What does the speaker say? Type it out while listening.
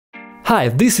Hi,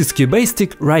 this is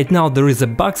Cubastic. Right now there is a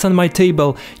box on my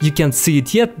table. You can't see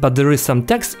it yet, but there is some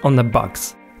text on the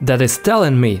box that is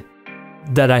telling me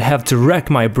that I have to rack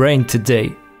my brain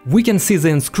today. We can see the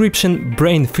inscription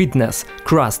Brain Fitness,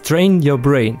 cross-train your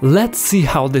brain. Let's see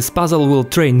how this puzzle will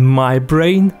train my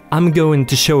brain. I'm going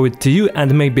to show it to you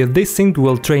and maybe this thing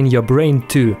will train your brain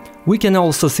too. We can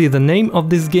also see the name of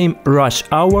this game, Rush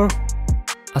Hour,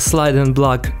 a slide and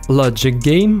block logic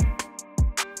game.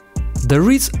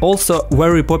 There is also a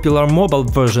very popular mobile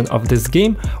version of this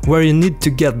game where you need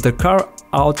to get the car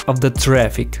out of the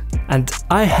traffic. And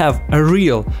I have a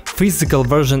real physical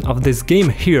version of this game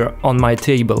here on my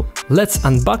table. Let's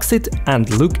unbox it and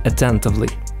look attentively.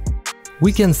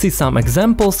 We can see some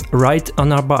examples right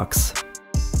on our box.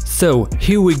 So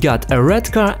here we got a red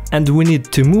car and we need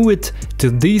to move it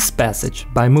to this passage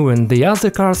by moving the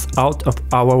other cars out of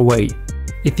our way.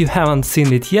 If you haven't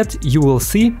seen it yet, you will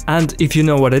see, and if you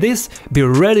know what it is, be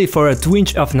ready for a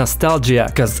twinge of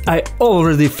nostalgia, cause I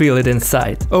already feel it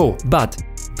inside. Oh, but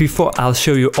before I'll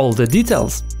show you all the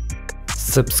details,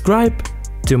 subscribe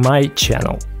to my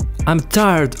channel. I'm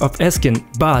tired of asking,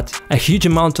 but a huge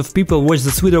amount of people watch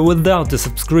this video without a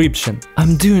subscription.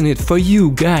 I'm doing it for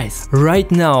you guys.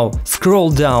 Right now, scroll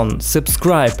down,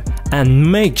 subscribe,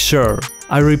 and make sure,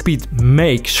 I repeat,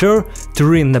 make sure to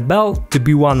ring the bell to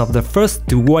be one of the first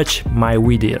to watch my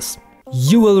videos.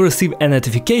 You will receive a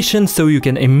notification so you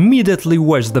can immediately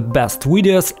watch the best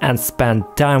videos and spend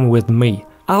time with me.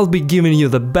 I'll be giving you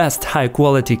the best high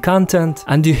quality content,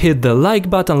 and you hit the like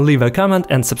button, leave a comment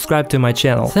and subscribe to my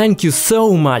channel. Thank you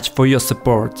so much for your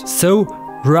support. So,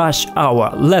 Rush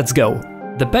Hour, let's go!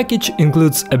 The package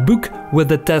includes a book with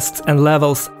the tasks and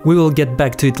levels, we will get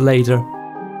back to it later.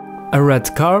 A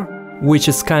red car, which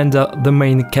is kinda the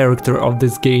main character of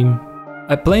this game.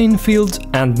 A playing field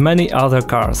and many other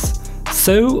cars.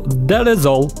 So, that is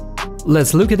all.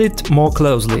 Let's look at it more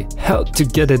closely. How to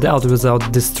get it out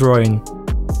without destroying.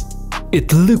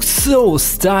 It looks so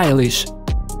stylish!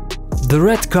 The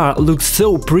red car looks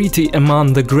so pretty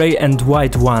among the grey and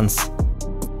white ones.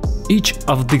 Each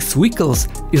of these vehicles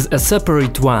is a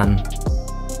separate one.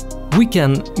 We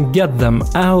can get them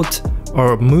out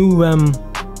or move them.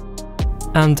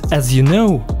 And as you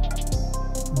know,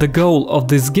 the goal of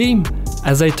this game,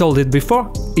 as I told it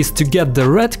before, is to get the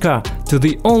red car to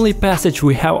the only passage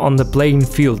we have on the playing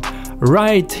field,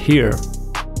 right here.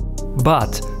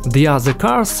 But the other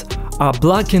cars are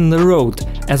blocking the road,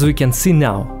 as we can see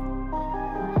now.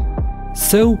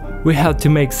 So we have to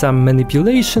make some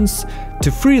manipulations to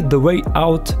free the way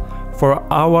out for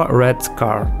our red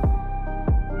car.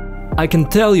 I can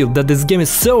tell you that this game is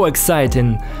so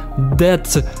exciting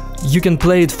that you can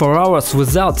play it for hours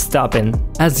without stopping.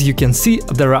 As you can see,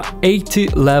 there are 80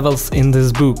 levels in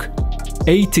this book,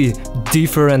 80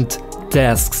 different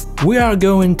tasks. We are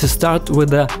going to start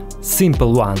with the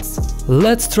simple ones.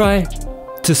 Let's try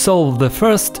to solve the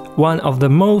first one of the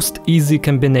most easy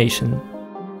combination.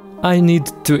 I need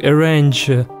to arrange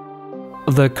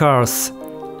the cars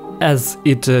as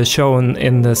it shown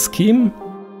in the scheme.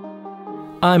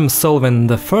 I'm solving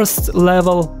the first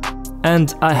level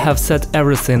and I have set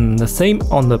everything the same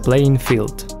on the playing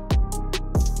field.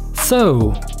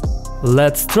 So,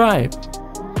 let's try.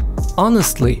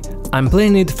 Honestly, I'm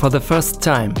playing it for the first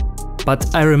time,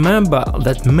 but I remember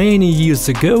that many years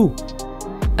ago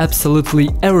absolutely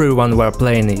everyone were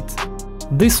playing it.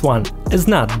 This one is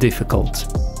not difficult.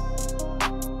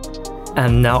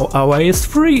 And now our way is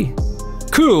free!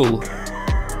 Cool!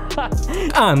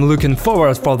 I'm looking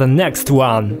forward for the next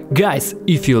one. Guys,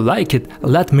 if you like it,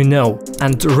 let me know.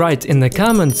 And write in the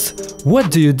comments,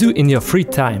 what do you do in your free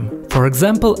time? For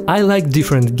example, I like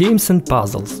different games and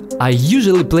puzzles. I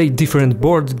usually play different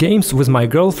board games with my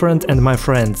girlfriend and my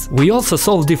friends. We also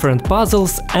solve different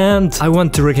puzzles, and I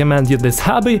want to recommend you this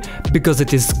hobby because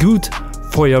it is good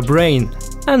for your brain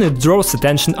and it draws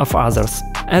attention of others.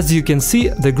 As you can see,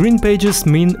 the green pages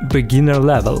mean beginner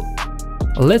level.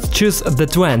 Let's choose the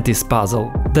 20th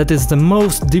puzzle. That is the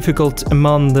most difficult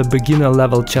among the beginner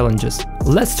level challenges.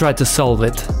 Let's try to solve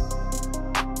it.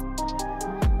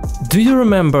 Do you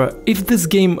remember if this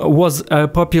game was a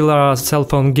popular cell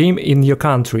phone game in your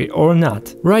country or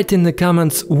not? Write in the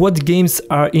comments what games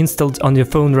are installed on your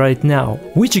phone right now.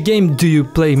 Which game do you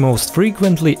play most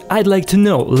frequently? I'd like to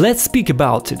know, let's speak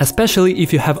about it. Especially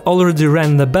if you have already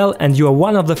rang the bell and you are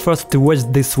one of the first to watch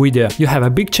this video. You have a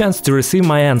big chance to receive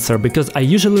my answer, because I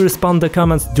usually respond the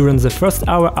comments during the first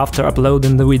hour after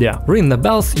uploading the video. Ring the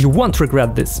bells, you won't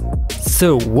regret this.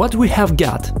 So what we have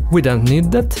got? We don't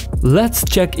need that. Let's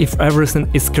check if everything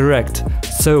is correct.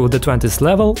 So the 20th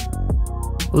level.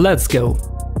 Let's go.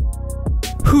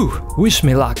 Whew, wish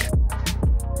me luck.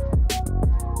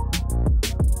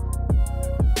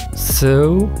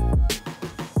 So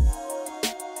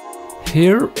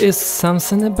here is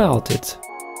something about it.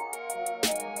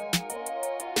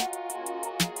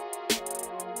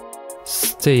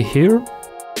 Stay here.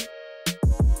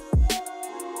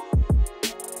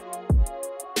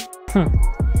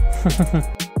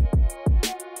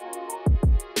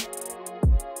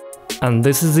 And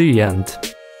this is the end.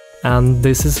 And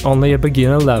this is only a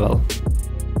beginner level.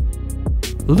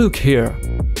 Look here.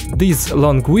 These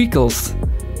long vehicles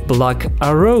block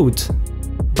our road.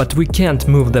 But we can't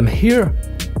move them here,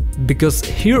 because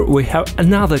here we have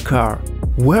another car.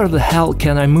 Where the hell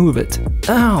can I move it?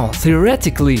 Oh,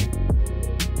 theoretically,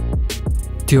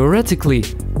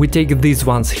 we take these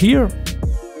ones here,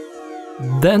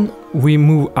 then we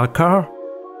move our car,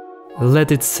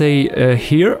 let it say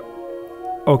here,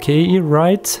 okay,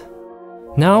 right.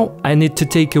 Now I need to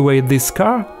take away this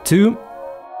car too,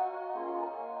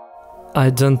 I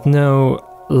don't know,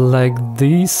 like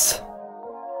this.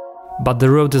 But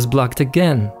the road is blocked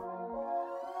again.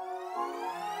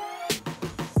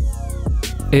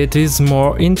 It is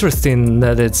more interesting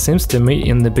than it seems to me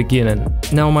in the beginning.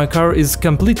 Now my car is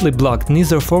completely blocked,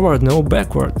 neither forward nor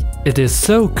backward. It is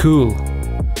so cool.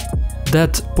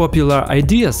 That popular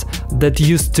ideas that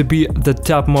used to be the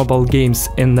top mobile games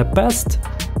in the past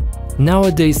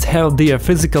nowadays have their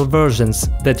physical versions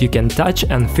that you can touch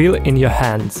and feel in your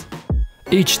hands.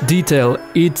 Each detail,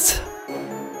 it's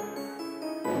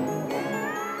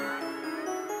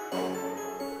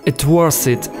worth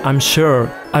it, I'm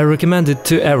sure. I recommend it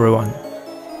to everyone.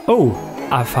 Oh,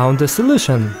 I found a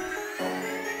solution.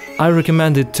 I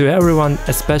recommend it to everyone,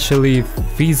 especially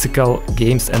physical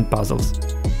games and puzzles.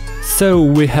 So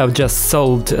we have just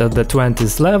solved the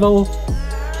 20th level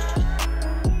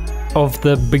of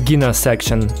the beginner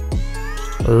section.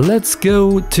 Let's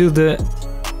go to the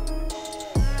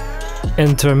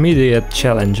intermediate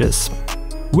challenges.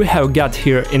 We have got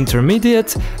here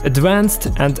intermediate, advanced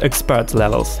and expert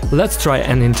levels. Let's try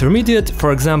an intermediate,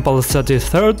 for example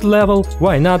 33rd level,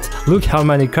 why not? Look how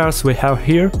many cars we have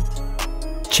here.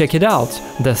 Check it out,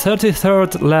 the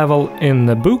 33rd level in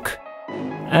the book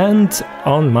and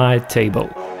on my table.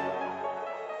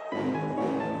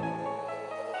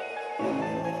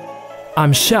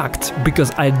 I'm shocked,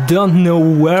 because I don't know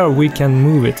where we can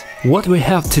move it. What we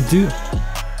have to do?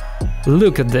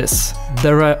 Look at this,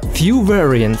 there are few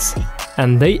variants,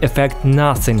 and they affect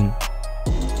nothing.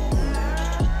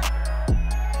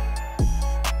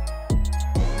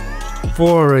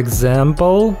 For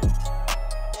example,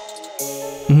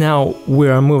 now we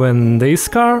are moving this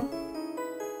car,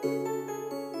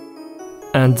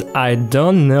 and I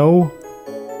don't know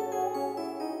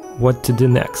what to do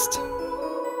next.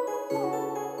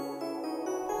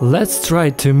 Let's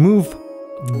try to move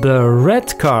the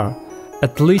red car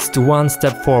at least one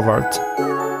step forward.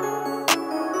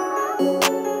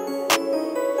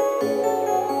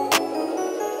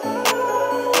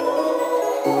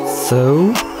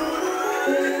 So...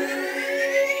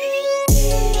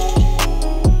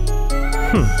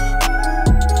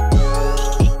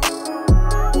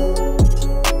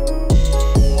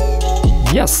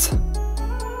 Yes!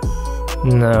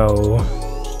 No...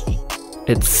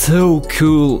 It's so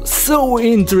cool, so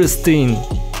interesting!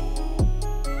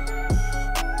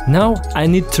 Now I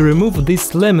need to remove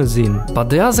this limousine, but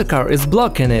the other car is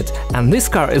blocking it, and this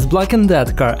car is blocking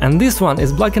that car, and this one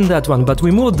is blocking that one, but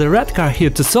we moved the red car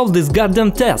here to solve this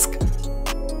goddamn task.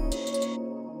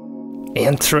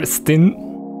 Interesting.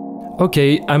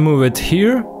 Okay, I move it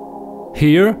here,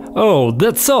 here, oh,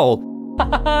 that's all!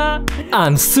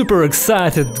 I'm super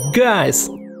excited, guys!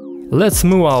 Let's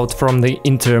move out from the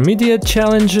intermediate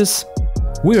challenges.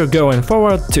 We're going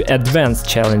forward to advanced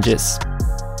challenges.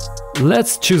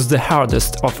 Let's choose the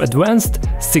hardest of advanced,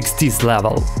 60th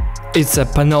level. It's a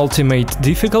penultimate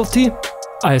difficulty.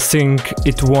 I think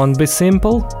it won't be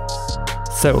simple.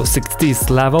 So 60th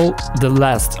level, the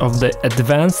last of the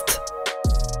advanced.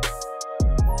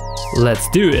 Let's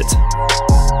do it!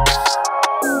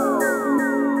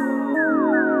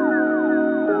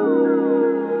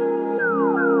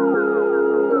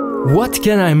 What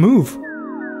can I move?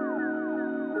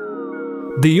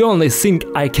 The only thing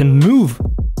I can move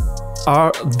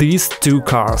are these two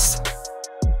cars.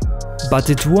 But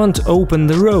it won't open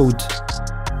the road.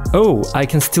 Oh, I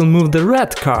can still move the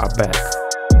red car back.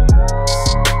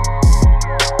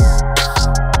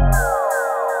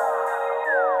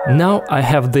 Now I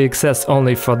have the access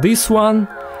only for this one,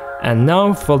 and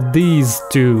now for these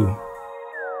two.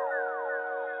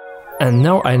 And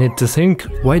now I need to think,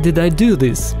 why did I do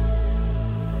this?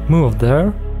 Move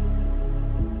there,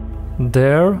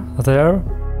 there,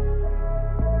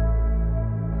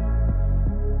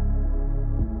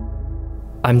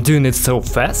 I'm doing it so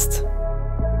fast?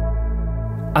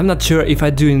 I'm not sure if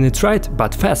I'm doing it right,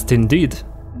 but fast indeed.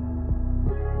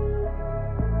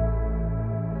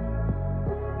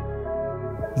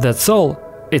 That's all,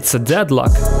 it's a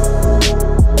deadlock.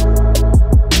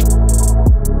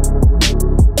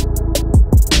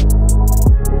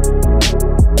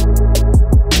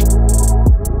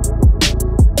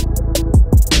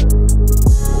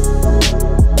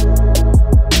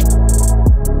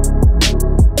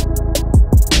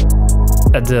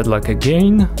 A deadlock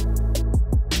again.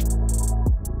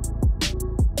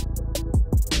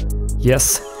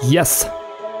 Yes, yes,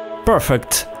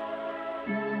 perfect.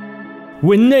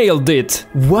 We nailed it!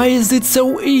 Why is it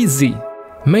so easy?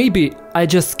 Maybe I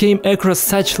just came across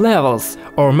such levels,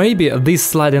 or maybe these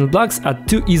sliding blocks are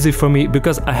too easy for me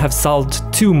because I have solved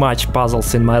too much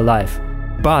puzzles in my life.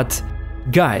 But,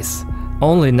 guys,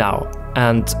 only now,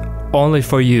 and only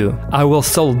for you, I will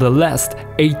solve the last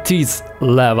 80th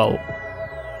level,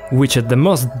 which is the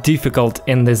most difficult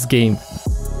in this game.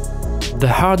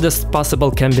 The hardest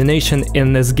possible combination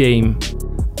in this game,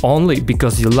 only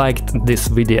because you liked this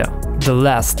video. The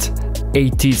last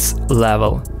 80th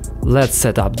level. Let's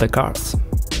set up the cars.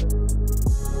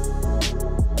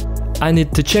 I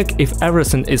need to check if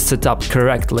everything is set up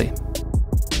correctly.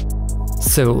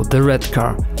 So, the red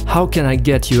car, how can I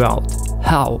get you out?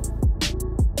 How?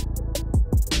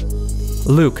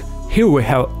 Look, here we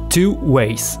have two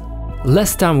ways.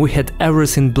 Last time we had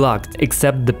everything blocked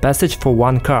except the passage for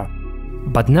one car.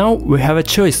 But now we have a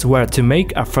choice where to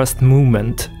make our first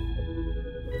movement.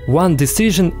 One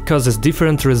decision causes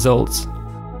different results.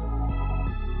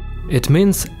 It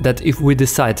means that if we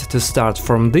decide to start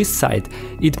from this side,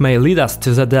 it may lead us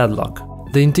to the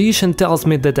deadlock. The intuition tells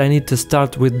me that I need to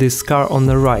start with this car on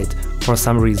the right, for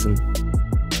some reason.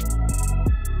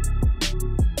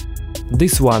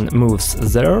 This one moves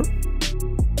there.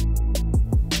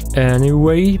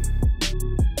 Anyway.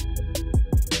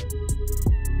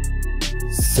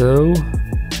 So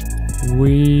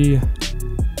we...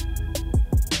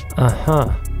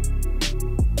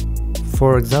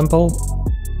 For example,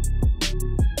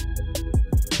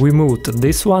 we moved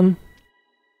this one,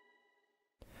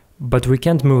 but we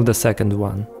can't move the second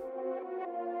one.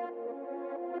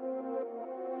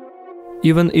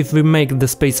 Even if we make the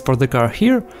space for the car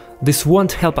here, this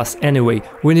won't help us anyway.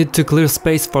 We need to clear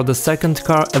space for the second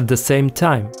car at the same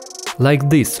time. Like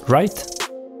this, right?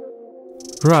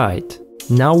 Right.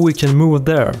 Now we can move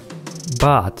there.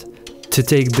 But to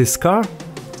take this car...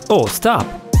 Oh, stop!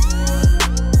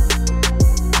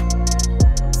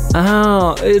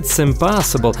 Ah, it's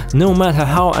impossible. No matter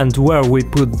how and where we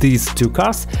put these two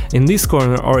cars, in this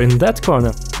corner or in that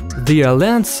corner, the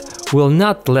lens will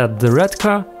not let the red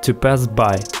car to pass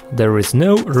by. There is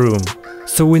no room.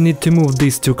 So we need to move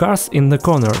these two cars in the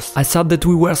corners. I thought that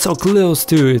we were so close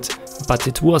to it, but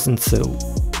it wasn't so.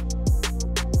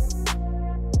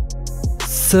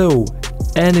 So,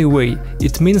 anyway,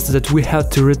 it means that we have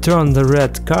to return the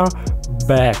red car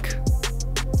back.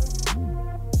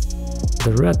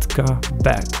 The red car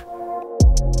back.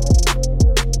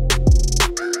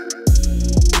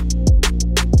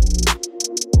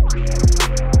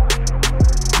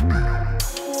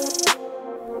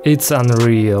 It's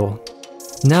unreal.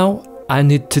 Now I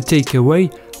need to take away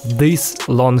this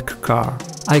long car.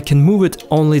 I can move it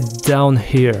only down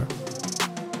here.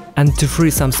 And to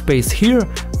free some space here,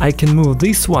 I can move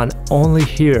this one only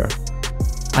here.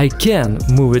 I can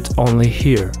move it only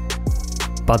here.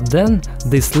 But then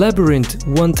this labyrinth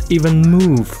won't even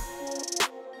move.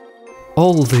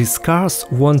 All these cars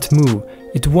won't move,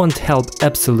 it won't help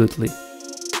absolutely.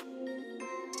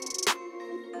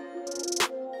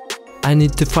 I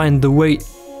need to find the way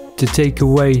to take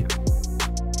away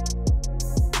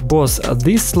both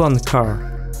this long car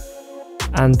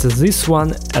and this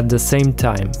one at the same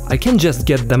time. I can just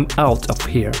get them out of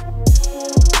here.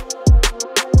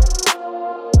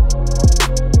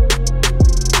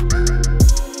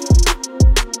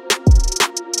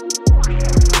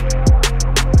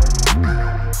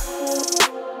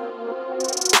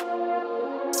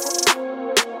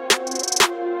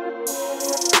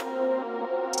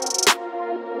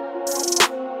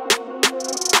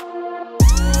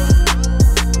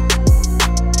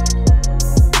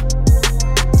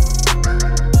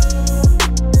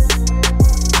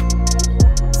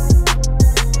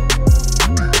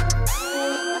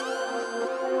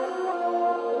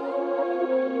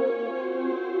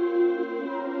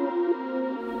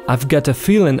 I've got a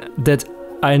feeling that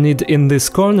I need in this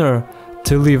corner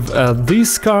to leave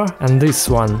this car and this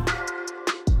one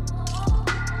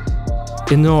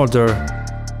in order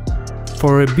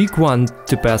for a big one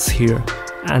to pass here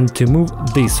and to move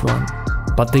this one.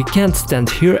 but they can't stand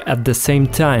here at the same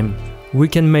time. We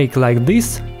can make like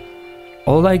this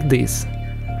or like this,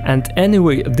 and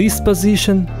anyway this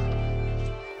position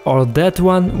or that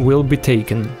one will be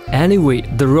taken. Anyway,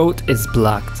 the road is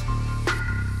blocked.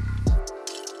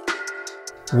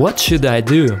 What should I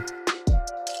do?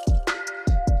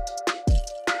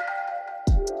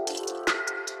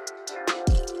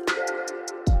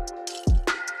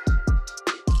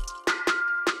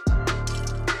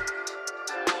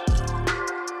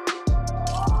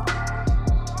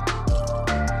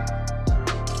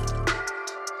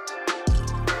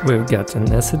 We've got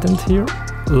an accident here.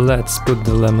 Let's put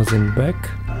the limousine back.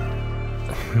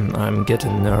 I'm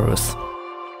getting nervous.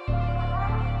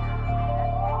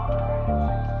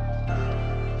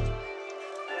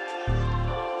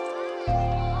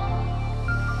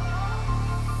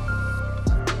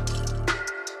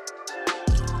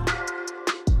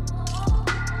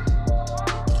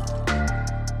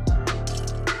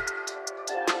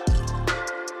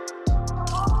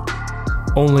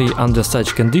 Only under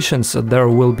such conditions there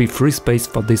will be free space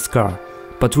for this car,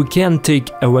 but we can take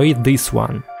away this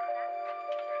one.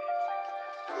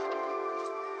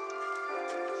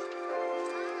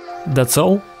 That's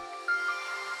all?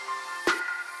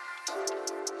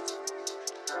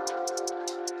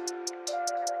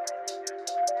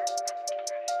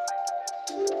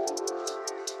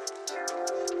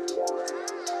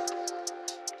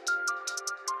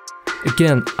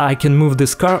 Again, I can move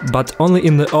this car, but only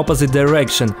in the opposite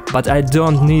direction, but I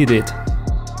don't need it.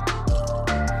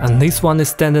 And this one is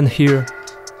standing here,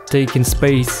 taking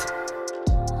space.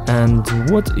 And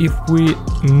what if we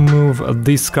move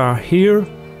this car here,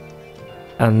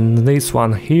 and this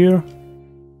one here?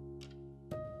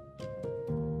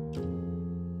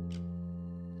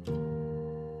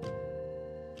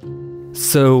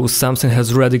 So something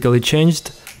has radically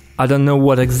changed. I don't know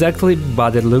what exactly,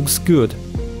 but it looks good.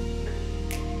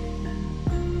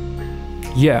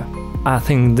 Yeah, I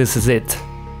think this is it.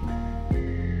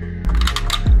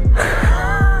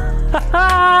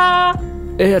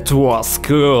 It was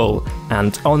cool,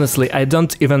 and honestly I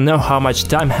don't even know how much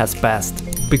time has passed,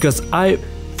 because I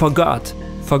forgot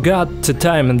to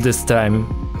time it this time.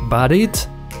 But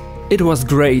it was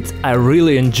great, I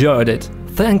really enjoyed it.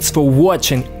 Thanks for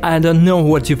watching. I don't know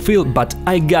what you feel, but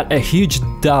I got a huge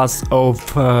dose of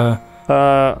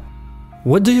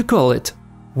what do you call it?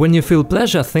 When you feel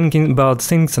pleasure thinking about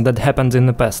things that happened in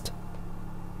the past.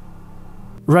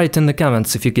 Write in the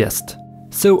comments if you guessed.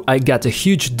 So I got a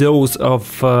huge dose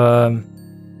of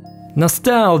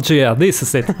nostalgia, this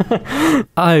is it.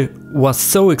 I was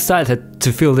so excited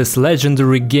to feel this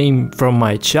legendary game from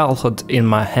my childhood in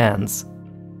my hands.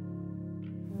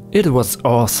 It was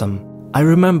awesome. I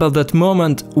remember that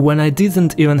moment when I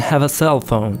didn't even have a cell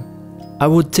phone. I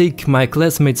would take my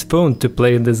classmate's phone to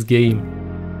play this game.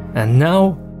 And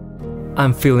now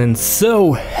I'm feeling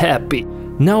so happy.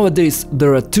 Nowadays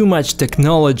there are too much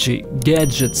technology,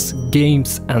 gadgets,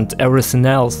 games and everything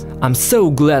else. I'm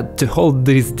so glad to hold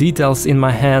these details in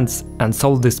my hands and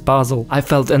solve this puzzle. I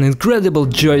felt an incredible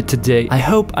joy today. I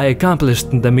hope I accomplished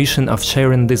the mission of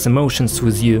sharing these emotions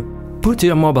with you. Put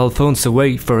your mobile phones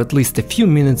away for at least a few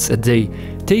minutes a day.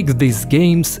 Take these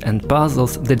games and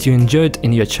puzzles that you enjoyed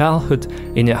in your childhood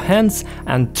in your hands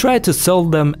and try to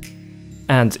solve them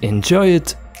and enjoy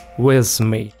it with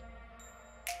me.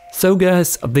 So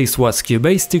guys, this was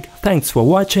Cubastic, thanks for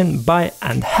watching, bye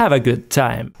and have a good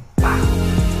time!